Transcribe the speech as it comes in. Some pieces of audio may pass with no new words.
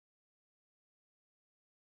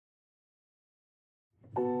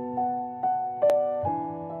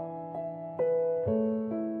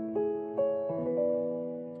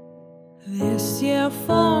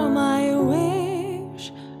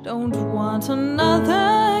Don't want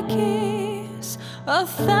another kiss, a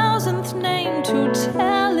thousandth name to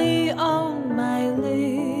tally on my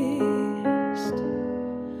list.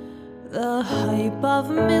 The hype of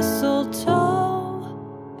mistletoe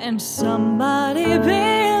and somebody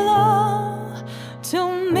below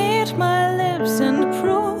to meet my lips and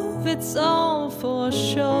prove it's all for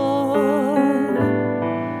sure.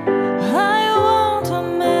 I want a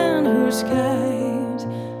man who's kind,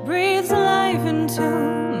 breathes life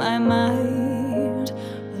into my mind,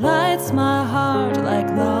 lights my heart like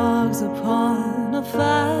logs upon a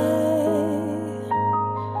fire.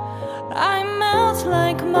 I melt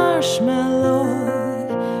like marshmallow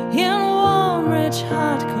in warm, rich,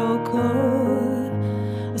 hot cocoa,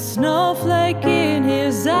 a snowflake in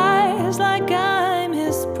his eyes like I'm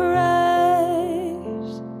his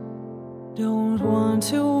praise. Don't want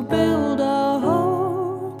to build a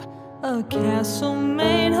hope, a castle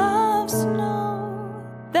made of snow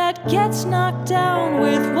that gets knocked down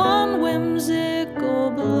with one whimsical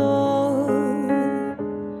blow.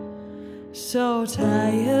 So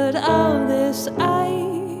tired of this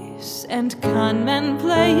ice and con men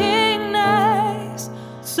playing nice,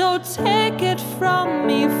 so take it from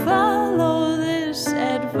me, follow this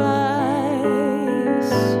advice.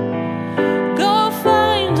 Go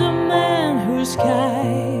find a man who's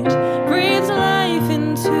kind, breathes life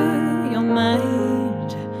into your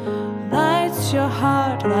mind, lights your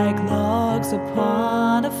heart like logs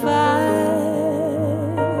upon a fire.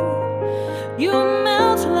 You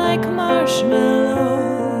melt like marshmallow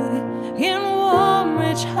in warm,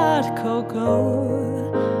 rich, hot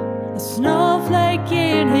cocoa, a snowflake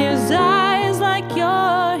in his eyes like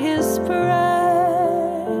yours.